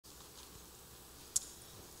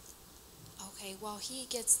Okay, while he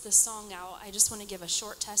gets the song out, I just want to give a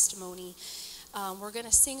short testimony. We're going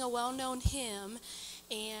to sing a well-known hymn,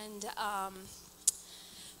 and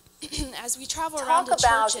as we travel around to Talk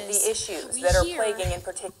about churches, the issues that are plaguing in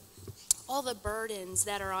particular. All the burdens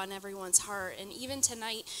that are on everyone's heart, and even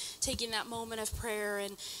tonight, taking that moment of prayer,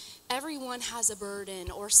 and everyone has a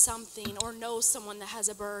burden or something, or knows someone that has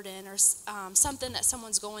a burden, or something that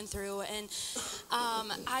someone's going through, and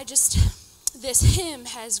this hymn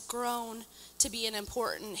has grown to be an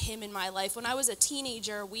important hymn in my life. When I was a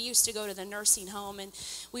teenager, we used to go to the nursing home, and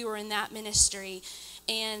we were in that ministry,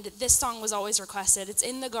 and this song was always requested. It's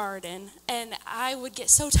In the Garden, and I would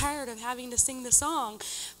get so tired of having to sing the song,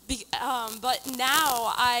 but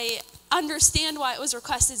now I understand why it was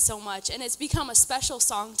requested so much, and it's become a special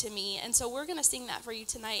song to me. And so we're going to sing that for you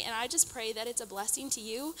tonight, and I just pray that it's a blessing to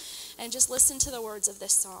you, and just listen to the words of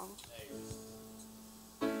this song.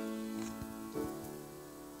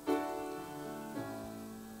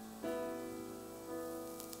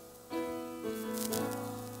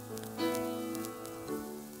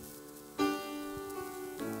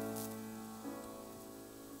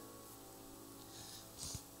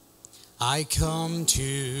 I come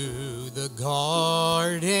to the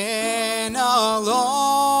garden alone,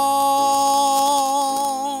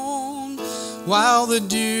 while the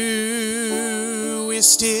dew is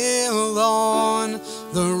still on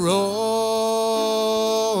the roses,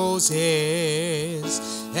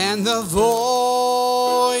 and the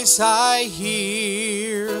voice I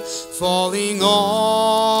hear falling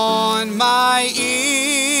on my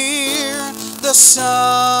ear, the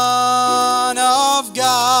Son of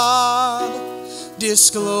God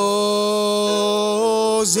discloses,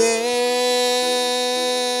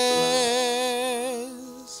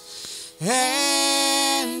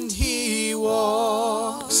 and he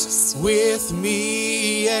walks with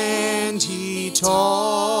me, and he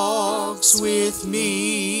talks with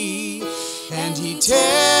me, and he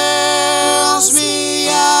tells me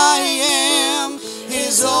I am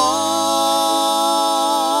his own,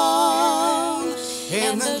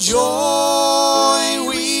 and the joy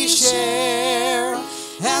we share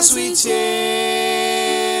as we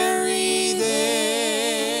tarry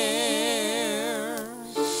there,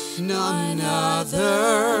 none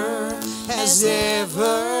other has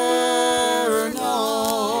ever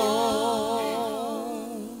known.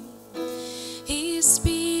 He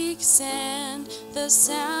speaks, and the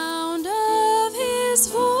sound of his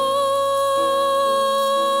voice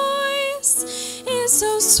is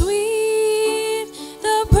so sweet,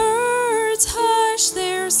 the birds hush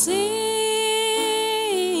their singing,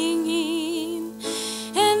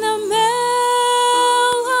 and the melody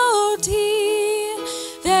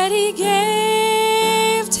that he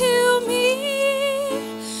gave to me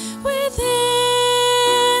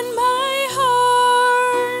within my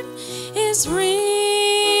heart is ringing.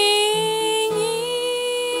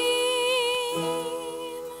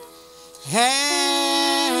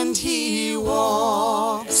 And he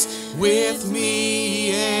walks with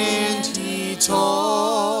me, and he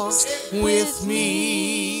talks with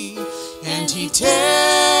me, and he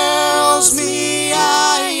tells me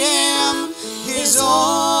I am his own,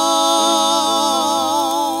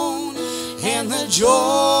 and the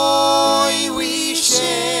joy we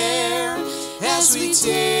share as we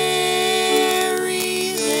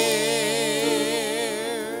tarry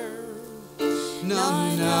there,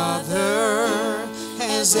 none other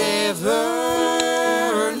has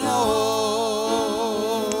ever known.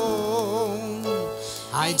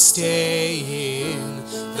 I'd stay in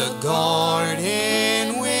the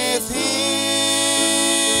garden with him,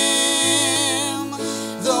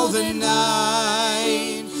 though the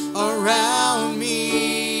night around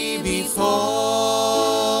me be falling,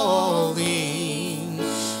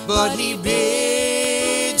 but he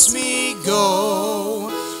bids me go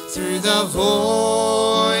through the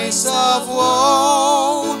voice of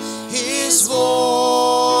woe. His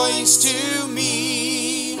voice to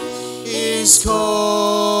me is calling,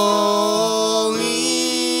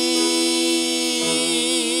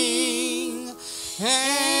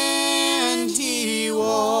 and he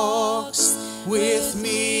walks with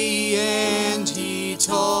me, and he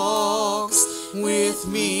talks with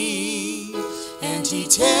me, and he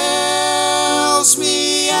tells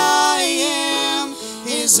me I am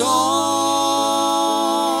his own,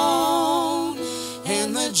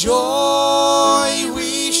 and the joy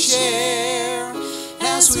we share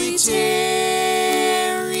as we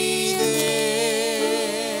tarry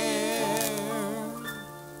there,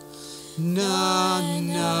 none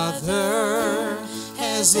other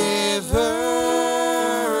has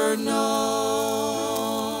ever known,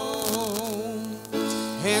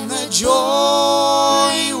 and the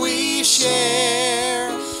joy we share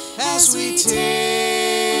share as we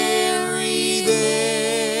tarry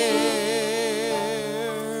there.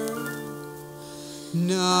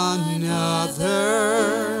 None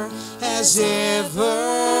other has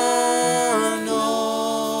ever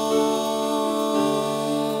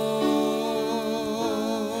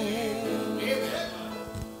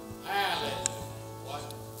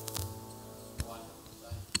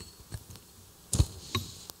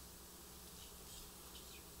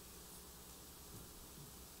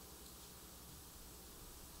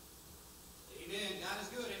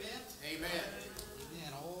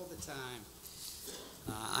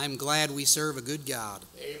I'm glad we serve a good God.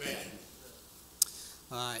 Amen.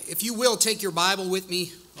 If you will, take your Bible with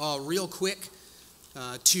me real quick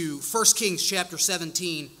to 1 Kings chapter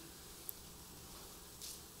 17.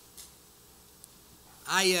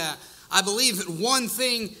 I believe that one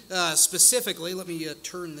thing specifically, let me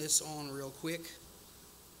turn this on real quick.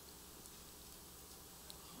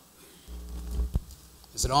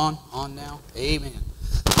 Is it on? On now? Amen.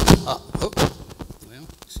 Well,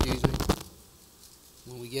 excuse me.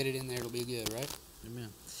 When we get it in there, it'll be good, right? Amen.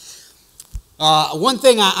 One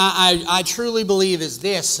thing I truly believe is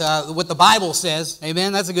this, what the Bible says.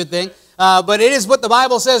 Amen, that's a good thing. But it is what the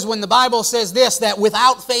Bible says when the Bible says this, that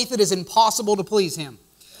without faith it is impossible to please Him.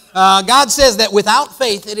 God says that without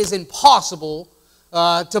faith it is impossible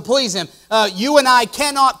to please Him. You and I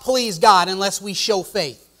cannot please God unless we show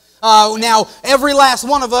faith. Now, every last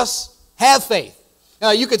one of us have faith.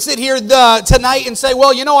 You could sit here tonight and say,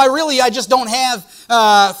 well, you know, I just don't have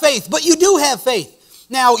faith. But you do have faith.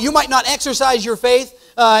 Now, you might not exercise your faith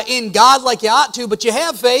in God like you ought to, but you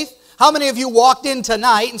have faith. How many of you walked in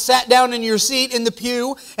tonight and sat down in your seat in the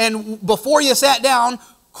pew and before you sat down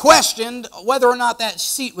questioned whether or not that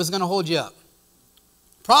seat was going to hold you up?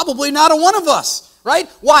 Probably not a one of us, right?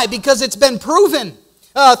 Why? Because it's been proven.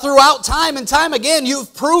 Throughout time and time again,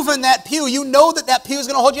 you've proven that pew. You know that pew is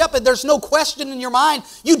going to hold you up, and there's no question in your mind.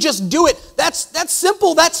 You just do it. That's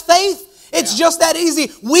simple. That's faith. It's just that easy.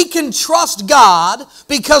 We can trust God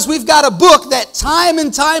because we've got a book that time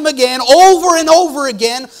and time again, over and over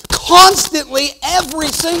again, constantly, every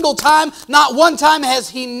single time, not one time has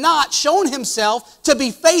He not shown Himself to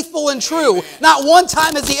be faithful and true. Amen. Not one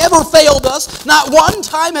time has He ever failed us. Not one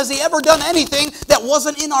time has He ever done anything that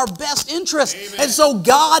wasn't in our best interest. Amen. And so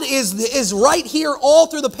God is right here all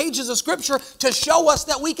through the pages of Scripture to show us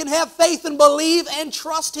that we can have faith and believe and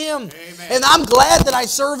trust Him. Amen. And I'm glad that I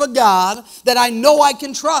serve a God that I know I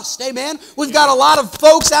can trust. Amen. We've got a lot of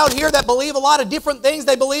folks out here that believe a lot of different things.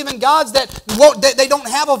 They believe in gods that they don't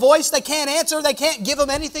have a voice. They can't answer. They can't give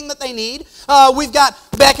them anything that they need. We've got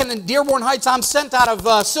back in Dearborn Heights, I'm sent out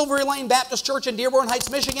of Silvery Lane Baptist Church in Dearborn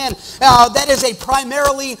Heights, Michigan. That is a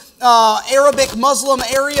primarily Arabic Muslim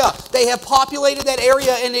area. They have populated that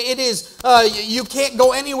area, and it is, you can't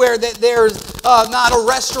go anywhere that there's not a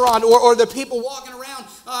restaurant or the people walking around.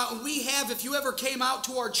 We have, if you ever came out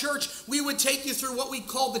to our church, we would take you through what we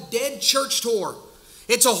call the Dead Church Tour.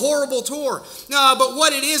 It's a horrible tour. But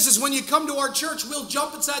what it is when you come to our church, we'll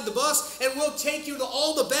jump inside the bus and we'll take you to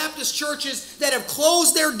all the Baptist churches that have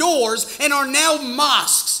closed their doors and are now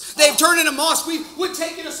mosques. They've turned into mosques. We would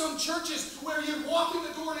take you to some churches where you'd walk in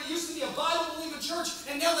the door and it used to be a Bible-believing church,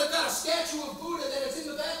 and now they've got a statue of Buddha that is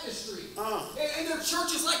in the baptistry. And there are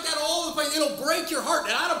churches like that all over the place. It'll break your heart.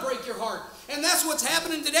 It ought to break your heart. And that's what's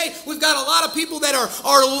happening today. We've got a lot of people that are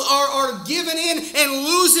giving in and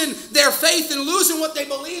losing their faith and losing what they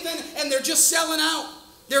believe in, and they're just selling out.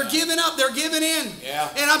 They're giving up. They're giving in. Yeah.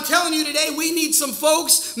 And I'm telling you today, we need some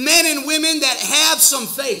folks, men and women, that have some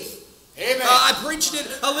faith. Amen. I preached it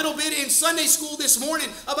a little bit in Sunday school this morning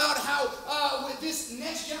about how this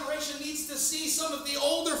next generation needs to see some of the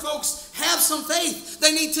older folks have some faith.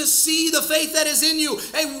 They need to see the faith that is in you.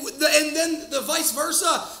 And then the vice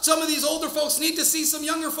versa. Some of these older folks need to see some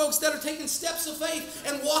younger folks that are taking steps of faith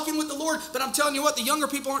and walking with the Lord. But I'm telling you what, the younger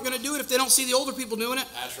people aren't going to do it if they don't see the older people doing it.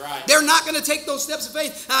 That's right. They're not going to take those steps of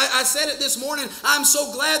faith. I said it this morning. I'm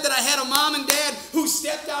so glad that I had a mom and dad who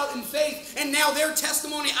stepped out in faith, and now their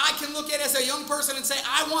testimony I can look at as a young person and say,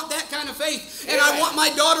 I want that kind of faith. And I want my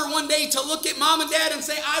daughter one day to look at mom and dad and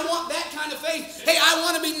say, I want that kind of faith. Hey, I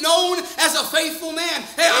want to be known as a faithful man.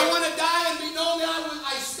 Hey, I want to die and be known that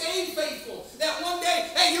I stayed faithful. That one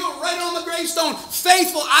day, hey, you were right on the gravestone,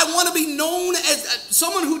 faithful. I want to be known as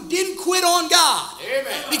someone who didn't quit on God.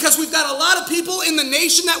 Amen. Because we've got a lot of people in the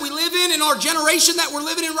nation that we live in our generation that we're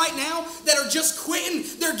living in right now, that are just quitting.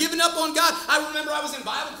 They're giving up on God. I remember I was in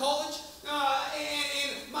Bible college,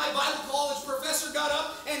 and my Bible college professor got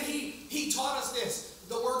up and he taught us this,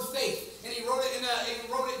 the word faith, and he wrote it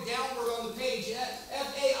downward on the page,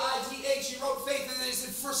 F-A-I-T-H. He wrote faith, and then he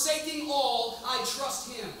said, for forsaking all, I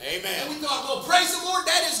trust him. Amen. And we thought, well, praise the Lord,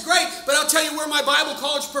 that is great. But I'll tell you where my Bible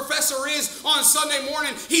college professor is on Sunday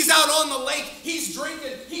morning. He's out on the lake. He's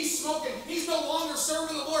drinking. He's smoking. He's no longer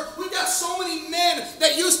serving the Lord. We've got so many men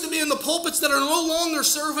that used to be in the pulpits that are no longer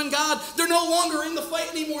serving God. They're no longer in the fight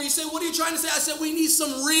anymore. You say, what are you trying to say? I said, we need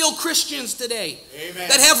some real Christians today. Amen.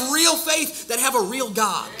 That have real faith, that have a real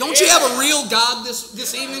God. Don't you have a real God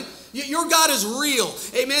this evening? Your God is real.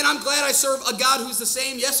 Amen. I'm glad I serve a God who's the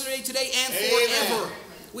same yesterday, today, and forever. Amen.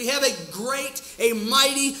 We have a great, a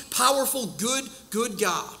mighty, powerful, good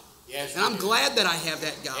God. Yes, and I'm glad that I have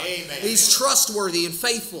that God. Amen. He's trustworthy and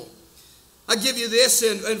faithful. I'll give you this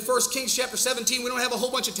in 1 Kings chapter 17. We don't have a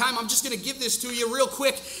whole bunch of time. I'm just going to give this to you real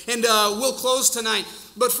quick, and we'll close tonight.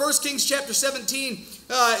 But 1 Kings chapter 17,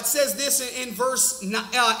 it says this in verse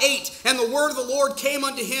 8. And the word of the Lord came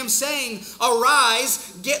unto him, saying,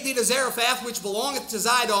 Arise, get thee to Zarephath, which belongeth to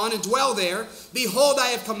Zidon, and dwell there. Behold, I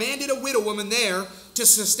have commanded a widow woman there to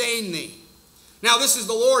sustain thee. Now this is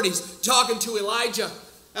the Lord. He's talking to Elijah,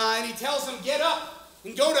 and he tells him, get up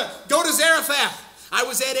and go to Zarephath. I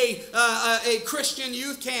was at a Christian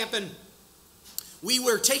youth camp, and we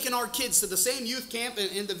were taking our kids to the same youth camp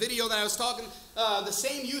in the video that I was talking, the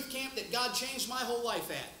same youth camp that God changed my whole life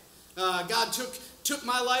at. God took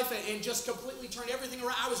my life and just completely turned everything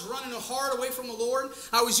around. I was running hard away from the Lord.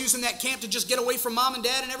 I was using that camp to just get away from mom and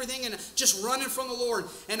dad and everything, and just running from the Lord.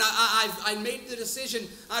 And I made the decision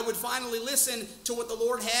I would finally listen to what the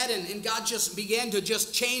Lord had, and God just began to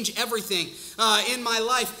just change everything in my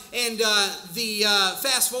life. And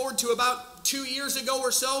fast forward to about 2 years ago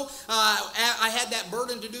or so, I had that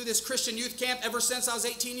burden to do this Christian youth camp ever since I was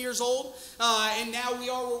 18 years old. And now we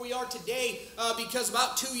are where we are today because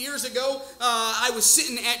about 2 years ago, I was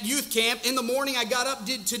sitting at youth camp. In the morning, I got up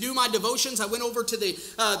to do my devotions. I went over to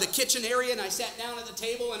the kitchen area, and I sat down at the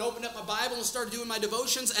table and opened up my Bible and started doing my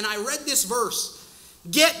devotions. And I read this verse,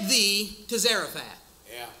 Get thee to Zarephath.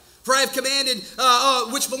 Yeah. For I have commanded,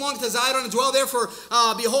 which belongeth to Zidon, and dwell there. For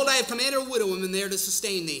behold, I have commanded a widow woman there to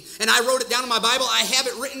sustain thee. And I wrote it down in my Bible. I have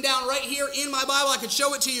it written down right here in my Bible. I could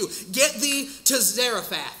show it to you. Get thee to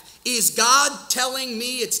Zarephath. Is God telling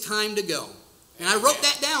me it's time to go? And I wrote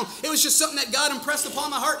that down. It was just something that God impressed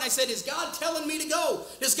upon my heart. And I said, is God telling me to go?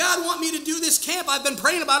 Does God want me to do this camp? I've been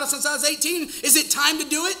praying about it since I was 18. Is it time to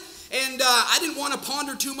do it? And I didn't want to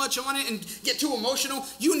ponder too much on it and get too emotional.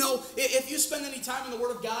 You know, if you spend any time in the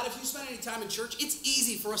Word of God, if you spend any time in church, it's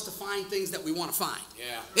easy for us to find things that we want to find.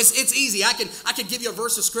 Yeah. It's easy. I could give you a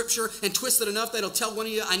verse of Scripture and twist it enough that it'll tell one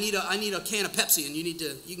of you, I need a can of Pepsi, and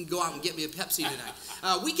you can go out and get me a Pepsi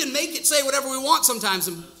tonight. We can make it say whatever we want sometimes,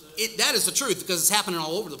 and that is the truth because it's happening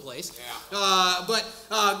all over the place. Yeah. But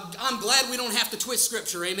I'm glad we don't have to twist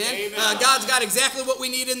Scripture, amen? God's got exactly what we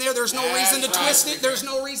need in there. There's no reason to twist it. There's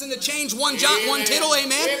no reason to change one jot, one tittle,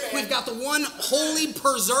 amen? We've got the one holy,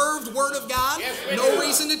 preserved Word of God. No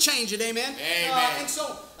reason to change it, amen? And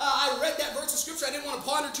so I read that verse of Scripture. I didn't want to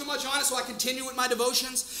ponder too much on it, so I continued with my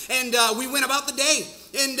devotions. And we went about the day.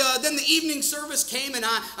 And then the evening service came, and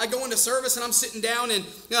I go into service, and I'm sitting down, and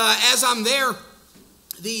as I'm there,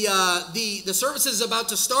 the service is about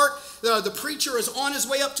to start. The preacher is on his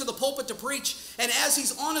way up to the pulpit to preach. And as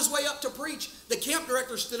he's on his way up to preach, the camp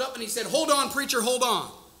director stood up and he said, hold on, preacher, hold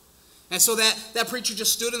on. And so that preacher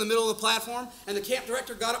just stood in the middle of the platform. And the camp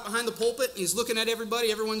director got up behind the pulpit. And he's looking at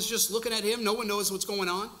everybody. Everyone's just looking at him. No one knows what's going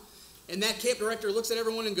on. And that camp director looks at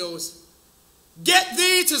everyone and goes, Get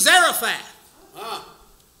thee to Zarephath.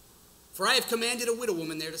 For I have commanded a widow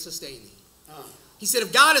woman there to sustain thee. He said,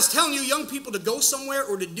 if God is telling you young people to go somewhere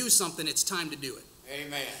or to do something, it's time to do it.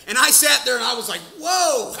 Amen. And I sat there and I was like,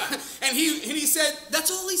 whoa. And he said,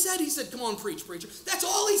 that's all he said. He said, come on, preach, preacher. That's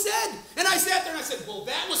all he said. And I sat there and I said, well,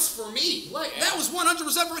 that was for me. That was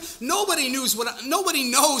 100% for me. Nobody knows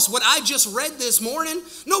what I just read this morning.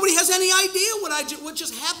 Nobody has any idea what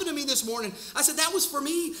just happened to me this morning. I said, that was for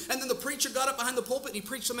me. And then the preacher got up behind the pulpit and he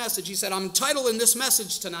preached a message. He said, I'm entitling this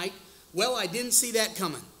message tonight, Well, I Didn't See That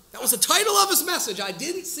Coming. That was the title of his message. I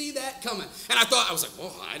didn't see that coming. And I was like,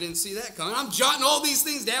 well, I didn't see that coming. I'm jotting all these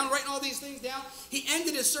things down, writing all these things down. He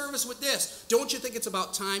ended his service with this. Don't you think it's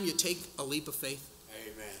about time you take a leap of faith?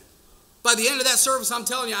 Amen. By the end of that service, I'm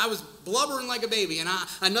telling you, I was blubbering like a baby. And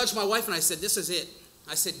I nudged my wife and I said, this is it.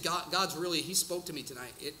 I said, God's really, he spoke to me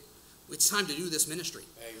tonight. It's time to do this ministry.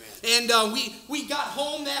 Amen. And we got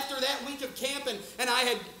home after that week of camp, and I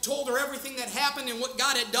had told her everything that happened and what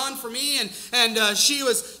God had done for me. And she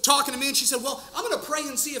was talking to me, and she said, well, I'm going to pray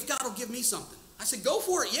and see if God will give me something. I said, go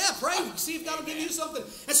for it. Yeah, pray. See if God will give you something.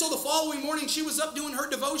 And so the following morning, she was up doing her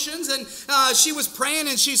devotions, and she was praying,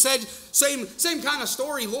 and she said, same kind of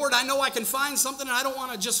story. Lord, I know I can find something, and I don't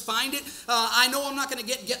want to just find it. I know I'm not going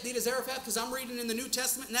to get thee to Zarephath because I'm reading in the New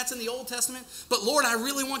Testament, and that's in the Old Testament. But Lord, I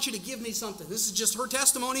really want you to give me something. This is just her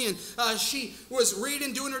testimony, and she was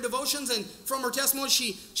reading, doing her devotions, and from her testimony,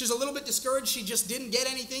 she's a little bit discouraged. She just didn't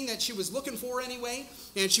get anything that she was looking for anyway,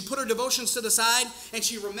 and she put her devotions to the side, and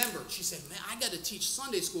she remembered. She said, man, I got to teach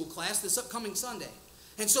Sunday school class this upcoming Sunday.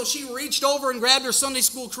 And so she reached over and grabbed her Sunday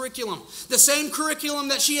school curriculum. The same curriculum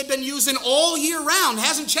that she had been using all year round.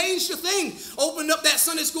 Hasn't changed a thing. Opened up that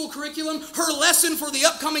Sunday school curriculum. Her lesson for the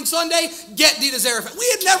upcoming Sunday, get thee to Zarephath. We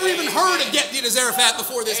had never even heard of get thee to Zarephath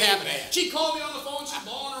before this happened. She called me on the phone. She's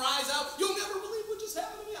bawling her eyes out. You'll never believe what just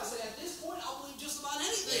happened to me. I said, at this point, I'll believe just about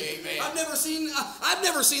anything. Amen. I've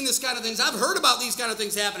never seen this kind of things. I've heard about these kind of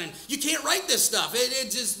things happening. You can't write this stuff.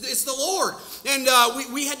 It's the Lord. And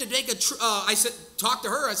we had to take I said, talk to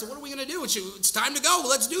her. I said, what are we going to do? And it's time to go.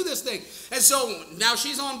 Let's do this thing. And so now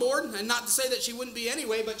she's on board. And not to say that she wouldn't be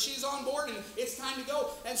anyway, but she's on board and it's time to go.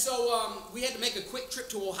 And so we had to make a quick trip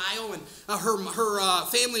to Ohio. And her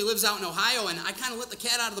family lives out in Ohio. And I kind of let the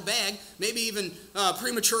cat out of the bag, maybe even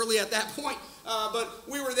prematurely at that point. But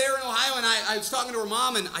we were there in Ohio, and I was talking to her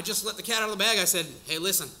mom, and I just let the cat out of the bag. I said, hey,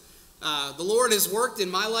 listen, the Lord has worked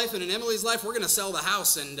in my life and in Emily's life. We're going to sell the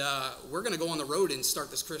house, and we're going to go on the road and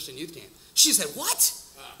start this Christian youth camp. She said, what?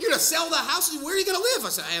 You're going to sell the house? Where are you going to live? I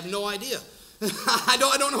said, I have no idea. I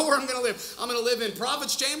don't know where I'm going to live. I'm going to live in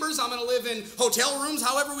prophets' chambers. I'm going to live in hotel rooms,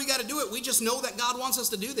 however we got to do it. We just know that God wants us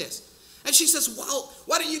to do this. And she says, well,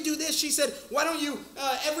 why don't you do this? She said, why don't you,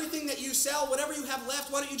 everything that you sell, whatever you have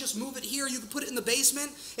left, why don't you just move it here? You can put it in the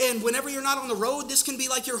basement. And whenever you're not on the road, this can be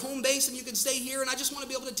like your home base and you can stay here. And I just want to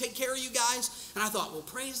be able to take care of you guys. And I thought, well,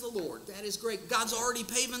 praise the Lord. That is great. God's already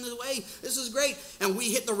paving the way. This is great. And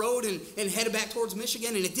we hit the road and headed back towards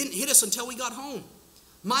Michigan. And it didn't hit us until we got home.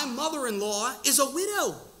 My mother-in-law is a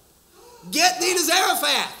widow. Get thee to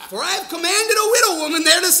Zarephath, for I have commanded a widow woman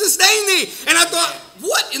there to sustain thee. And I thought,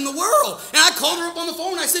 what in the world? And I called her up on the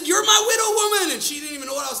phone. I said, you're my widow woman. And she didn't even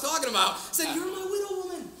know what I was talking about. I said, you're my widow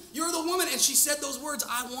woman. You're the woman. And she said those words,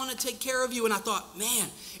 I want to take care of you. And I thought, man,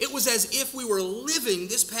 it was as if we were living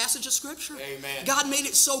this passage of Scripture. Amen. God made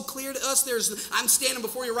it so clear to us. I'm standing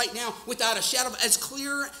before you right now without a shadow of, as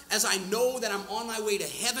clear as I know that I'm on my way to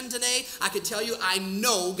heaven today. I can tell you, I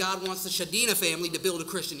know God wants the Chadinha family to build a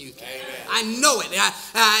Christian youth camp. I know it.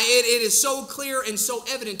 It is so clear and so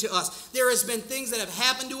evident to us. There has been things that have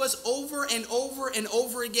happened to us over and over and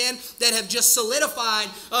over again that have just solidified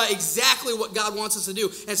exactly what God wants us to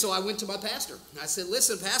do. And so I went to my pastor. I said,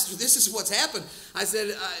 listen, pastor, this is what's happened. I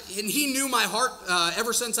said, and he knew my heart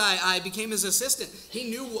ever since I became his assistant. He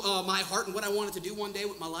knew my heart and what I wanted to do one day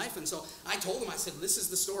with my life. And so I told him, I said, this is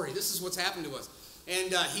the story. This is what's happened to us.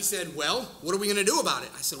 And he said, well, what are we going to do about it?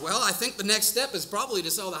 I said, well, I think the next step is probably to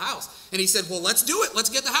sell the house. And he said, well, let's do it. Let's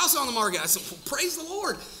get the house on the market. I said, well, praise the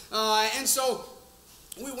Lord. And so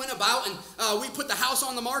we went about and we put the house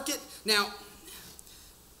on the market. Now,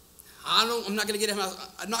 I'm not going to get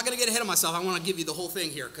ahead of myself. I want to give you the whole thing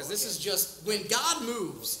here because this is just when God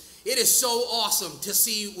moves. It is so awesome to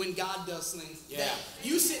see when God does things. Yeah.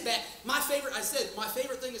 You sit back. My favorite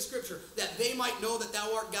thing in Scripture, that they might know that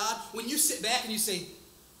thou art God. When you sit back and you say,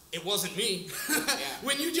 it wasn't me.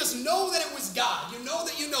 When you just know that it was God, you know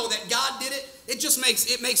that God did it. It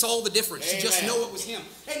makes all the difference. Amen. You just know it was Him.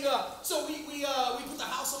 And so we put the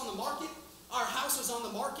house on the market. Our house was on the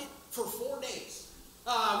market for 4 days.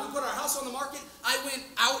 We put our house on the market. I went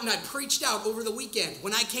out and I preached out over the weekend.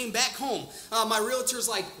 When I came back home, my realtor's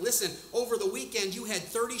like, listen, over the weekend you had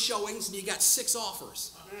 30 showings and you got 6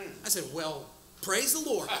 offers. I said, well, praise the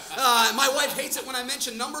Lord. My wife hates it when I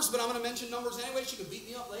mention numbers, but I'm going to mention numbers anyway. She can beat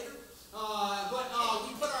me up later. But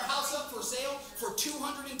we put our house up for sale for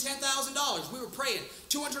 $210,000. We were praying,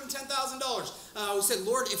 $210,000. We said,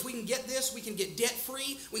 Lord, if we can get this, we can get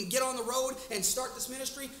debt-free. We can get on the road and start this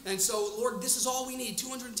ministry. And so, Lord, this is all we need,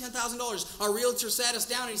 $210,000. Our realtor sat us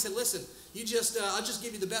down and he said, listen, I'll just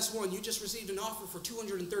give you the best one. You just received an offer for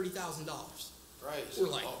 $230,000. We're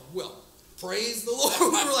like, well, praise the Lord.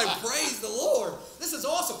 We were like, praise the Lord. This is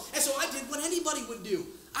awesome. And so I did what anybody would do.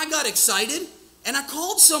 I got excited. And I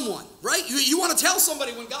called someone, right? You want to tell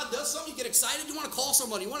somebody when God does something, you get excited, you want to call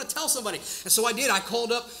somebody, you want to tell somebody. And so I did. I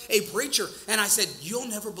called up a preacher and I said, you'll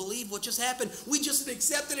never believe what just happened. We just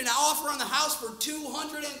accepted an offer on the house for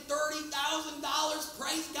 $230,000.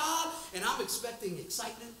 Praise God. And I'm expecting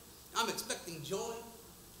excitement. I'm expecting joy.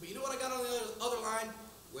 But you know what I got on the other line?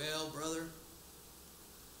 Well, brother,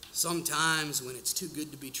 sometimes when it's too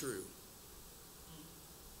good to be true,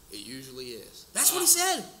 It usually is. That's what he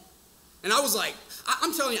said. And I was like,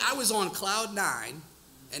 I'm telling you, I was on cloud 9,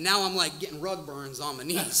 and now I'm like getting rug burns on my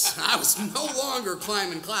knees. I was no longer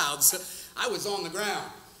climbing clouds. I was on the ground.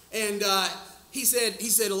 And he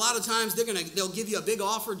said a lot of times they'll give you a big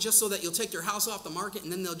offer just so that you'll take your house off the market,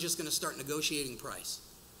 and then they're just going to start negotiating price.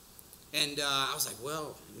 And I was like,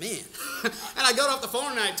 well, man. And I got off the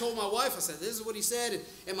phone and I told my wife, I said, this is what he said.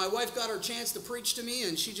 And my wife got her chance to preach to me,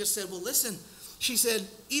 and she just said, well, listen. She said,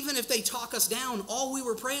 even if they talk us down, all we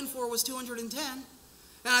were praying for was 210. And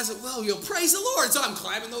I said, well, you'll praise the Lord. So I'm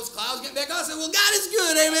climbing those clouds, getting back up. I said, well, God is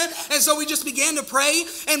good, amen. And so we just began to pray.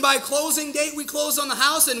 And by closing date, we closed on the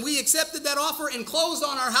house, and we accepted that offer and closed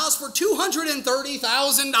on our house for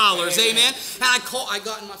 $230,000, amen. And I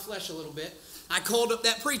got in my flesh a little bit. I called up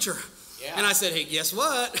that preacher. Yeah. And I said, hey, guess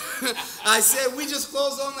what? I said, we just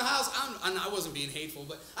closed on the house. I wasn't being hateful,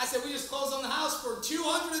 but I said, we just closed on the house for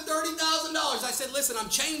 $230,000. I said, listen, I'm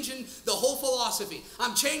changing the whole philosophy.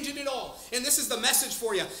 I'm changing it all. And this is the message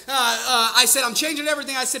for you. I said, I'm changing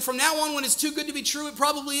everything. I said, from now on, when it's too good to be true, it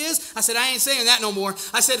probably is. I said, I ain't saying that no more.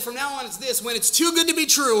 I said, from now on, it's this. When it's too good to be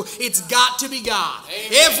true, it's got to be God.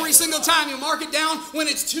 Amen. Every single time you mark it down, when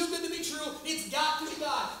it's too good to be true, it's got to be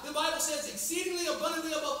God. The Bible says exceedingly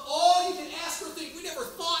abundantly above all you can ask or think. We never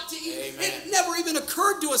thought to even, it never even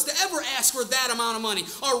occurred to us to ever ask for that amount of money.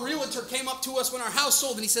 Our realtor came up to us when our house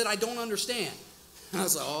sold, and he said, I don't understand. And I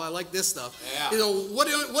was like, oh, I like this stuff. Yeah. You know, what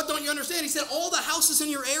don't you understand? He said, all the houses in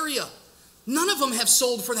your area, none of them have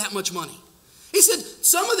sold for that much money. He said,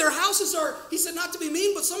 some of their houses are, he said, not to be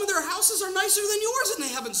mean, but some of their houses are nicer than yours, and they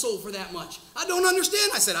haven't sold for that much. I don't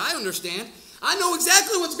understand. I said, I understand. I know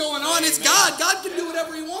exactly what's going on. Amen. It's God. God can do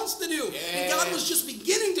whatever he wants to do. Yeah. And God was just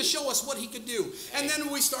beginning to show us what he could do. And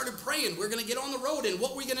then we started praying. We're going to get on the road, and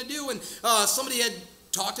what we're going to do. And somebody had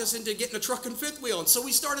talked us into getting a truck and fifth wheel. And so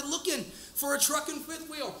we started looking for a truck and fifth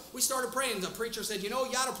wheel. We started praying. The preacher said, you know,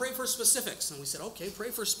 you got to pray for specifics. And we said, okay,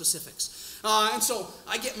 pray for specifics. And so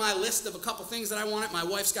I get my list of a couple things that I wanted. My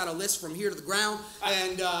wife's got a list from here to the ground.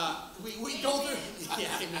 And we go through.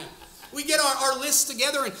 Yeah, amen. We get our lists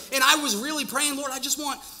together, and I was really praying, Lord,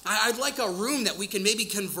 I'd like a room that we can maybe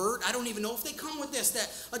convert. I don't even know if they come with this, that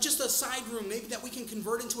just a side room maybe that we can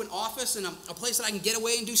convert into an office and a place that I can get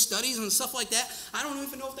away and do studies and stuff like that. I don't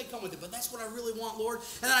even know if they come with it, but that's what I really want, Lord.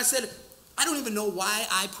 And then I said, I don't even know why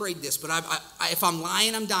I prayed this, but if I'm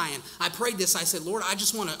lying, I'm dying. I prayed this. I said, Lord, I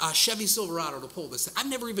just want a Chevy Silverado to pull this thing. I've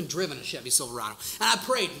never even driven a Chevy Silverado. And I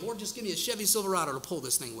prayed, Lord, just give me a Chevy Silverado to pull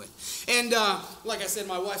this thing with. And like I said,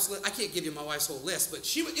 my wife's list, I can't give you my wife's whole list, but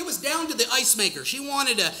it was down to the ice maker. She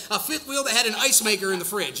wanted a fifth wheel that had an ice maker in the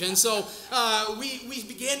fridge. And so we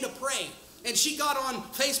began to pray. And she got on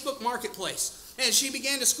Facebook Marketplace. And she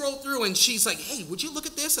began to scroll through, and she's like, hey, would you look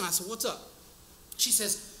at this? And I said, what's up? She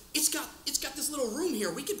says, it's got this little room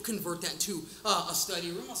here. We could convert that into a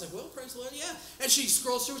study room. I was like, well, praise the Lord, yeah. And she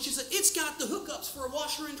scrolls through, and she said, it's got the hookups for a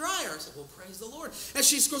washer and dryer. I said, well, praise the Lord. And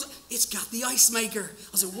she scrolls, it's got the ice maker.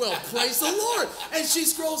 I said, well, praise the Lord. And she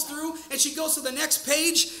scrolls through, and she goes to the next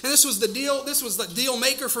page, and this was the deal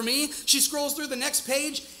maker for me. She scrolls through the next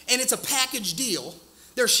page, and it's a package deal.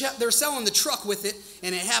 They're selling the truck with it,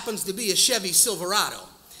 and it happens to be a Chevy Silverado.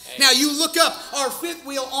 Now, you look up our fifth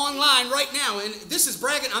wheel online right now, and this is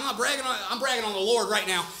bragging. I'm bragging on the Lord right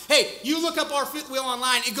now. Hey, you look up our fifth wheel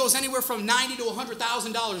online, it goes anywhere from $90,000 to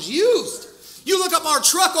 $100,000 used. You look up our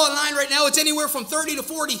truck online right now, it's anywhere from $30,000 to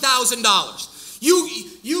 $40,000.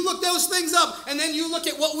 You look those things up, and then you look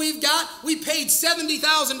at what we've got. We paid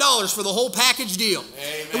 $70,000 for the whole package deal.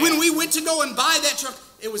 Amen. And when we went to go and buy that truck,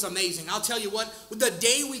 it was amazing. I'll tell you what, the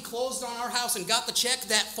day we closed on our house and got the check,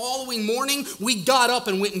 that following morning, we got up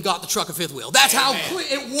and went and got the truck and fifth wheel. That's Amen. How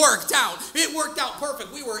quick it worked out. It worked out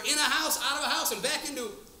perfect. We were in a house, out of a house, and back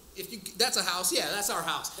into, that's a house. Yeah, that's our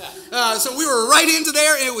house. So we were right into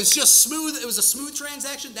there, and it was just smooth. It was a smooth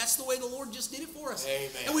transaction. That's the way the Lord just did it for us.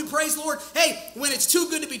 Amen. And we praise the Lord. Hey, when it's too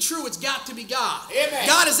good to be true, it's got to be God. Amen.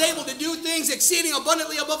 God is able to do things exceeding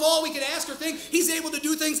abundantly above all we could ask or think. He's able to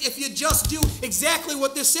do things if you just do exactly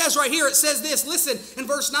what this says right here. It says this. Listen, in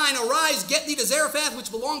verse 9, arise, get thee to Zarephath,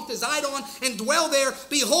 which belongeth to Zidon, and dwell there.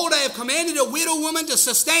 Behold, I have commanded a widow woman to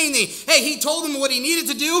sustain thee. Hey, he told him what he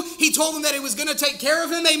needed to do. He told him that he was going to take care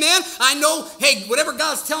of him. Amen. I know, hey, whatever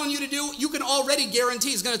God's telling you to do, you can already guarantee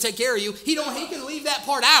he's going to take care of you. He can leave that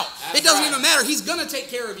part out. It doesn't even matter. He's going to take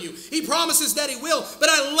care of you. He promises that he will. But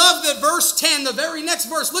I love that verse 10, the very next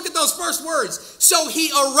verse. Look at those first words. So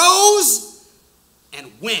he arose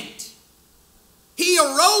and went. He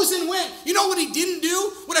arose and went. You know what he didn't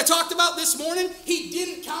do? What I talked about this morning? He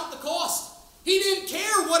didn't count the cost. He didn't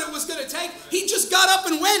care what it was going to take. He just got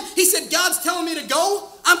up and went. He said, God's telling me to go.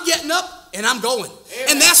 I'm getting up. and I'm going. Amen.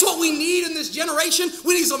 And that's what we need in this generation.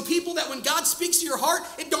 We need some people that when God speaks to your heart,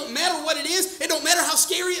 it don't matter what it is. It don't matter how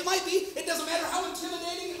scary it might be. It doesn't matter how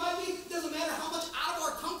intimidating it might be. It doesn't matter how much out of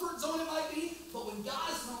our comfort zone it might be. But when God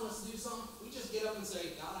is telling us to do something, we just get up and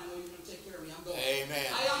say, God, I know you're going to take care of me. I'm going. Amen.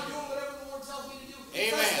 I'm doing whatever the Lord tells me to do.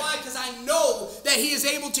 Amen. That's why, because I know that he is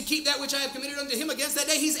able to keep that which I have committed unto him against that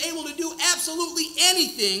day. He's able to do absolutely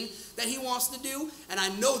anything that he wants to do, and I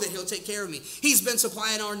know that he'll take care of me. He's been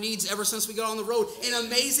supplying our needs ever since we got on the road in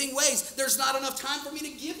amazing ways. There's not enough time for me to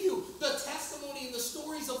give you the testimony and the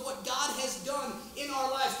stories of what God has done in our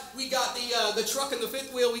lives. We got the truck and the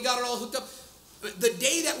fifth wheel. We got it all hooked up. The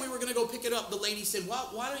day that we were going to go pick it up, the lady said,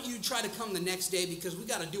 why don't you try to come the next day because we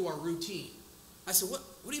got to do our routine. I said, what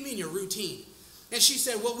do you mean your routine? And she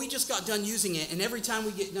said, well, we just got done using it, and every time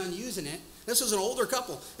we get done using it, this was an older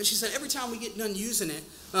couple, and she said, every time we get done using it,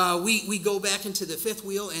 we go back into the fifth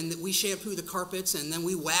wheel, and we shampoo the carpets, and then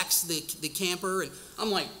we wax the camper, and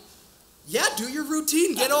I'm like, yeah, do your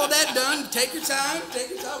routine, get all that done, take your time, we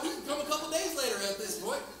can come a couple days later at this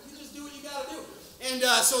point, you just do what you got to do. And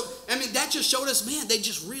that just showed us, man, they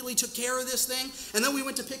just really took care of this thing, and then we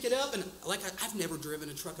went to pick it up, and I've never driven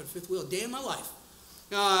a truck on a fifth wheel a day in my life.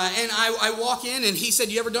 And I walk in, and he said,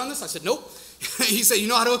 you ever done this? I said, nope. He said, you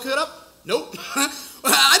know how to hook it up? Nope.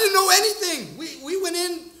 I didn't know anything. We went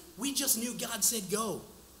in. We just knew God said go.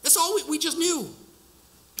 That's all we just knew.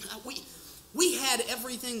 We had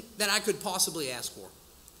everything that I could possibly ask for.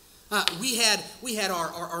 We had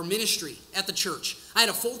our ministry at the church. I had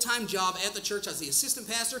a full-time job at the church. I was the assistant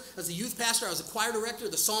pastor. I was the youth pastor. I was the choir director,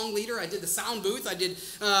 the song leader. I did the sound booth. I did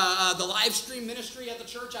the live stream ministry at the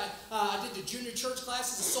church. I did the junior church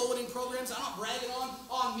classes, the soul winning programs. I'm not bragging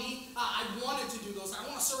on me. I wanted to do those. I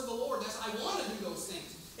want to serve the Lord. I want to do those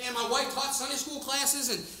things. And my wife taught Sunday school classes,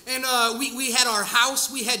 and we had our house.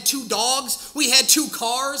 We had 2 dogs. We had 2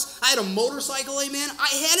 cars. I had a motorcycle, amen. I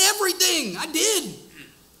had everything. I did.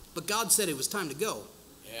 But God said it was time to go.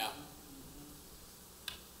 Yeah.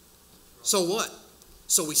 So what?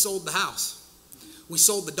 So we sold the house. We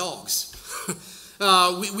sold the dogs.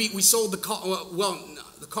 we sold the car. Well,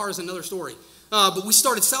 the car is another story. But we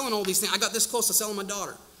started selling all these things. I got this close to selling my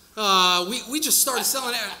daughter. We just started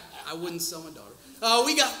selling. I wouldn't sell my daughter.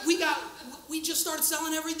 We just started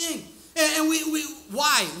selling everything. And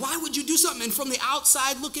why? Why would you do something? And from the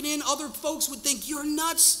outside looking in, other folks would think you're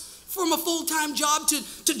nuts. From a full-time job to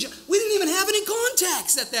we didn't even have any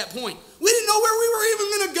contacts at that point. We didn't know where we were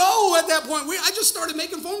even going to go at that point. I just started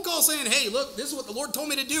making phone calls saying, hey, look, this is what the Lord told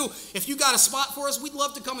me to do. If you got a spot for us, we'd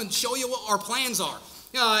love to come and show you what our plans are.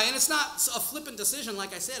 And it's not a flippant decision.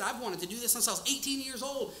 Like I said, I've wanted to do this since I was 18 years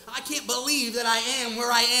old. I can't believe that I am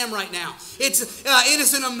where I am right now. It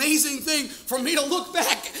is an amazing thing for me to look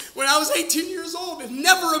back when I was 18 years old and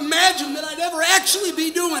never imagine that I'd ever actually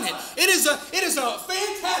be doing it. It is a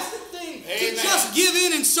fantastic thing. Amen. To just give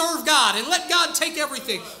in and serve God and let God take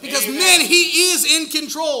everything. Because, amen, man, he is in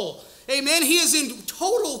control. Amen. He is in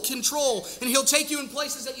total control, and he'll take you in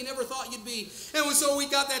places that you never thought you'd be. And so we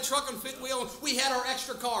got that truck and fifth wheel, and we had our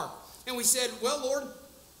extra car. And we said, well, Lord,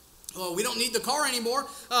 we don't need the car anymore,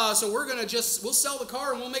 so we'll sell the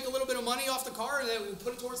car, and we'll make a little bit of money off the car, and then we'll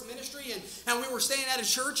put it towards the ministry. And we were staying at a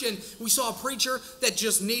church, and we saw a preacher that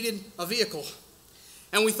just needed a vehicle.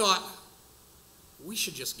 And we thought, we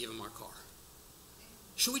should just give him our car.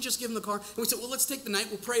 Should we just give him the car? And we said, well, let's take the night.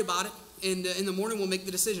 We'll pray about it. And in the morning, we'll make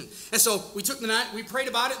the decision. And so we took the night. We prayed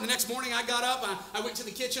about it. And the next morning, I got up. I went to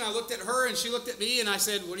the kitchen. I looked at her, and she looked at me. And I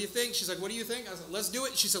said, what do you think? She's like, what do you think? I said, let's do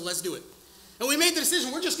it. She said, let's do it. And we made the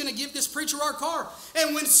decision. We're just going to give this preacher our car.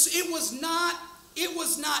 And when it was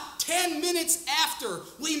not 10 minutes after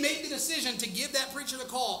we made the decision to give that preacher the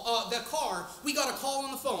car, we got a call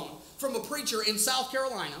on the phone from a preacher in South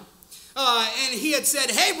Carolina. And he had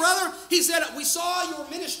said, hey, brother, he said, we saw your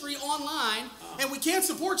ministry online, and we can't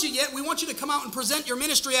support you yet. We want you to come out and present your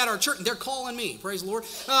ministry at our church. And they're calling me, praise the Lord.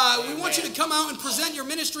 We want you to come out and present your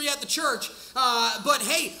ministry at the church. But,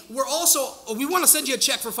 hey, we want to send you a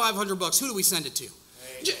check for $500. Who do we send it to?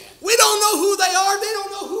 We don't know who they are. They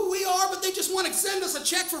don't know who we are, but they just want to send us a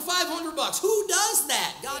check for $500. Who does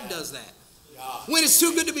that? God does that. When it's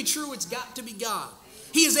too good to be true, it's got to be God.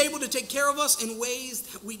 He is able to take care of us in ways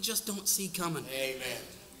that we just don't see coming. Amen.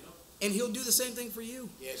 And he'll do the same thing for you.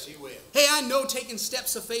 Yes, he will. Hey, I know taking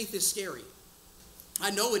steps of faith is scary.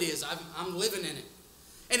 I know it is. I'm living in it.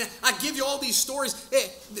 And I give you all these stories.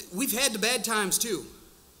 Hey, we've had the bad times too.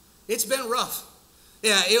 It's been rough.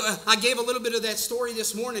 Yeah, I gave a little bit of that story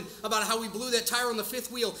this morning about how we blew that tire on the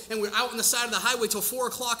fifth wheel, and we're out on the side of the highway till 4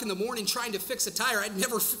 o'clock in the morning trying to fix a tire. I'd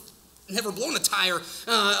never blown a tire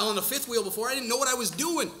on the fifth wheel before. I didn't know what I was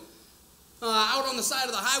doing. out on the side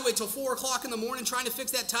of the highway till 4 o'clock in the morning trying to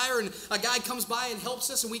fix that tire, and a guy comes by and helps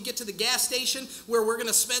us, and we get to the gas station where we're going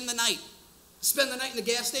to spend the night. Spend the night in the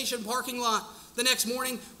gas station parking lot. The next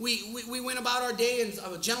morning, we went about our day, and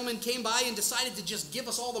a gentleman came by and decided to just give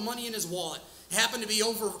us all the money in his wallet. It happened to be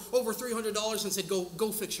over $300, and said,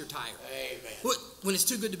 go fix your tire. Amen. When it's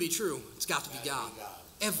too good to be true, it's got to be God.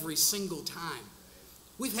 Every single time.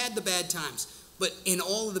 We've had the bad times, but in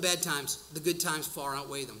all of the bad times, the good times far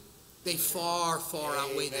outweigh them. They far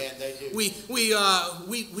outweigh them. They do.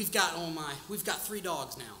 We've got 3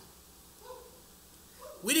 dogs now.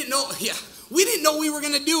 We didn't know we were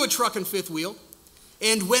going to do a truck and fifth wheel.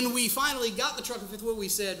 And when we finally got the truck and fifth wheel, we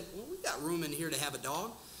said, well, we got room in here to have a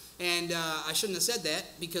dog. And I shouldn't have said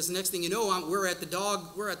that, because the next thing you know, we're at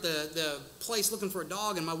the place looking for a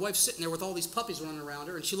dog, and my wife's sitting there with all these puppies running around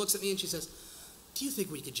her, and she looks at me and she says, do you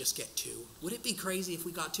think we could just get 2? Would it be crazy if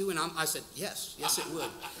we got 2? And I said, yes, it would.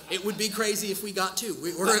 It would be crazy if we got 2.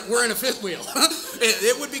 We're in a fifth wheel.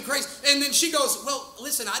 It would be crazy. And then she goes, well,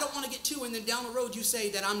 listen, I don't want to get 2, and then down the road you say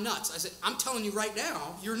that I'm nuts. I said, I'm telling you right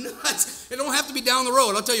now, you're nuts. It don't have to be down the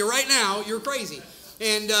road. I'll tell you right now, you're crazy.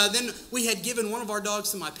 And then we had given one of our dogs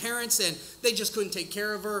to my parents, and they just couldn't take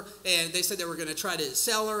care of her, and they said they were going to try to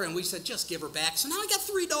sell her, and we said, just give her back. So now I got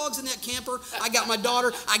 3 dogs in that camper. I got my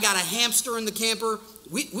daughter. I got a hamster in the camper.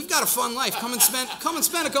 We've got a fun life. Come and spend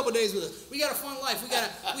a couple of days with us. We got a fun life.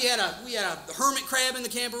 We had a hermit crab in the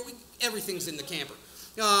camper. Everything's in the camper.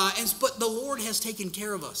 But the Lord has taken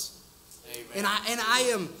care of us. Amen. And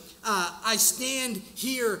I stand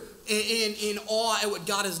here in awe at what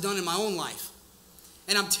God has done in my own life.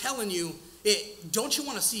 And I'm telling you, don't you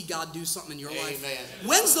want to see God do something in your life?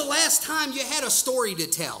 When's the last time you had a story to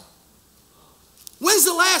tell? When's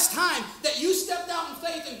the last time that you stepped out in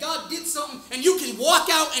faith and God did something and you can walk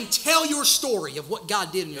out and tell your story of what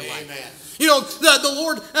God did in your life? You know, the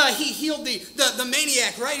Lord, he healed the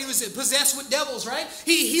maniac, right? He was possessed with devils, right?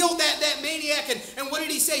 He healed that maniac, and what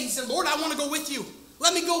did he say? He said, Lord, I want to go with you.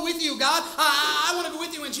 Let me go with you, God. I want to go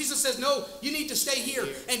with you. And Jesus says, no, you need to stay here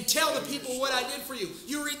and tell the people what I did for you.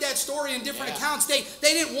 You read that story in different accounts. They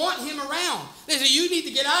didn't want him around. They said, you need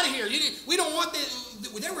to get out of here. We don't want this.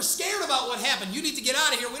 They were scared about what happened. You need to get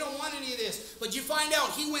out of here. We don't want any of this. But you find out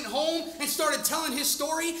he went home and started telling his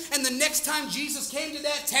story. And the next time Jesus came to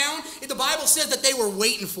that town, the Bible says that they were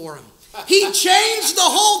waiting for him. He changed the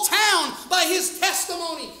whole town by his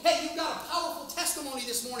testimony. Hey, you've got a powerful testimony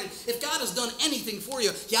this morning. If God has done anything for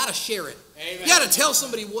you, you ought to share it. Amen. You ought to tell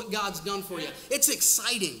somebody what God's done for you. It's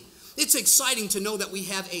exciting. It's exciting to know that we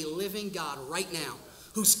have a living God right now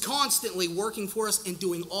who's constantly working for us and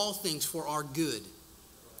doing all things for our good.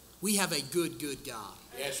 We have a good God.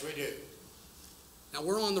 Yes, we do. Now,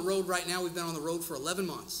 we're on the road right now. We've been on the road for 11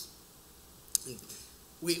 months. And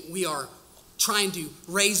we are trying to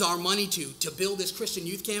raise our money to build this Christian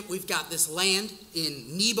youth camp. We've got this land in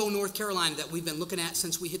Nebo, North Carolina that we've been looking at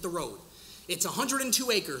since we hit the road. It's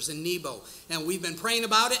 102 acres in Nebo, and we've been praying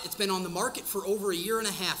about it. It's been on the market for over 1.5 years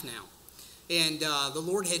now. And the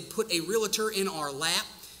Lord had put a realtor in our lap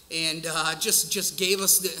and just gave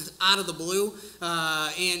us out of the blue.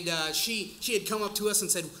 She had come up to us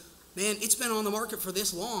and said, man, it's been on the market for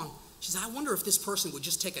this long. She said, I wonder if this person would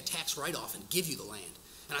just take a tax write-off and give you the land.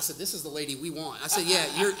 And I said, this is the lady we want. I said, yeah,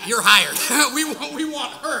 you're hired. we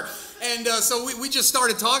want her. And so we just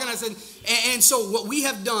started talking. I said, and so what we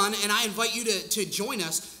have done, and I invite you to join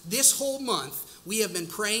us this whole month, we have been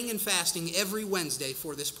praying and fasting every Wednesday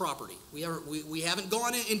for this property. We haven't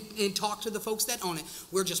gone and talked to the folks that own it.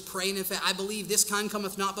 We're just praying and fasting. I believe this kind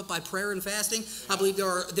cometh not but by prayer and fasting. I believe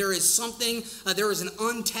there is something, there is an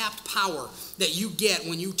untapped power that you get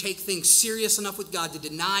when you take things serious enough with God to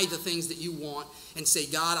deny the things that you want and say,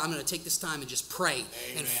 God, I'm going to take this time and just pray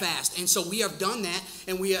and fast. And so we have done that,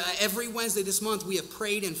 and we every Wednesday this month we have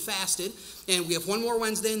prayed and fasted, and we have one more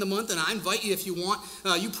Wednesday in the month, and I invite you, if you want,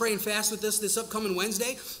 you pray and fast with us this upcoming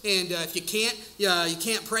Wednesday. And if you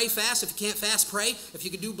can't pray, fast. If you can't fast, pray. If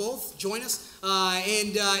you could do both, join us.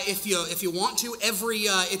 If you want to,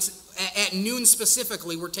 it's at noon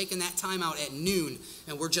specifically, we're taking that time out at noon,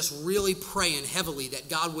 and we're just really praying heavily that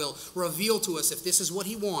God will reveal to us if this is what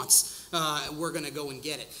he wants. We're going to go and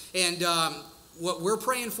get it. And what we're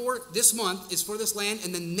praying for this month is for this land,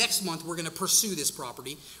 and then next month we're going to pursue this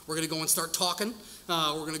property. We're going to go and start talking.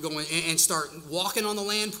 We're going to go and start walking on the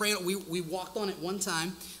land, praying. We walked on it one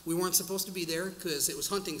time. We weren't supposed to be there because it was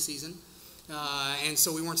hunting season. And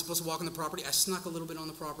so we weren't supposed to walk on the property. I snuck a little bit on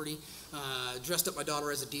the property, dressed up my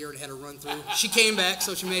daughter as a deer and had her run through. She came back,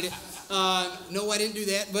 so she made it. No, I didn't do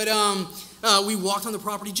that. But we walked on the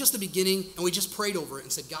property just the beginning, and we just prayed over it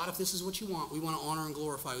and said, God, if this is what you want, we want to honor and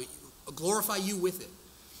glorify you with it.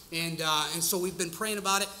 And so we've been praying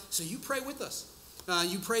about it. So you pray with us.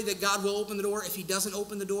 You pray that God will open the door. If he doesn't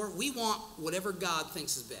open the door, we want whatever God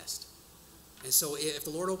thinks is best. And so if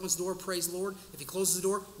the Lord opens the door, praise the Lord. If he closes the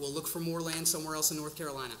door, we'll look for more land somewhere else in North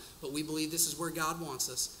Carolina. But we believe this is where God wants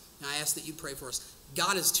us. And I ask that you pray for us.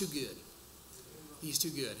 God is too good. He's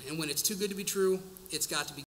too good. And when it's too good to be true, it's got to be